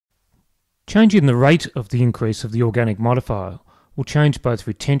Changing the rate of the increase of the organic modifier will change both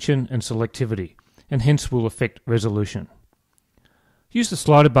retention and selectivity, and hence will affect resolution. Use the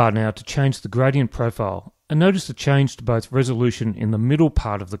slider bar now to change the gradient profile, and notice the change to both resolution in the middle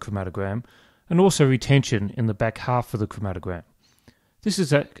part of the chromatogram and also retention in the back half of the chromatogram. This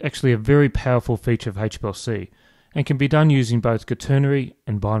is actually a very powerful feature of HPLC and can be done using both quaternary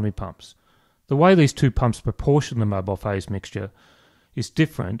and binary pumps. The way these two pumps proportion the mobile phase mixture is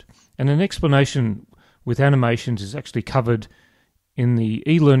different, and an explanation with animations is actually covered in the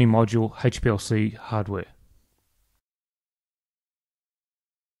e-learning module HPLC hardware.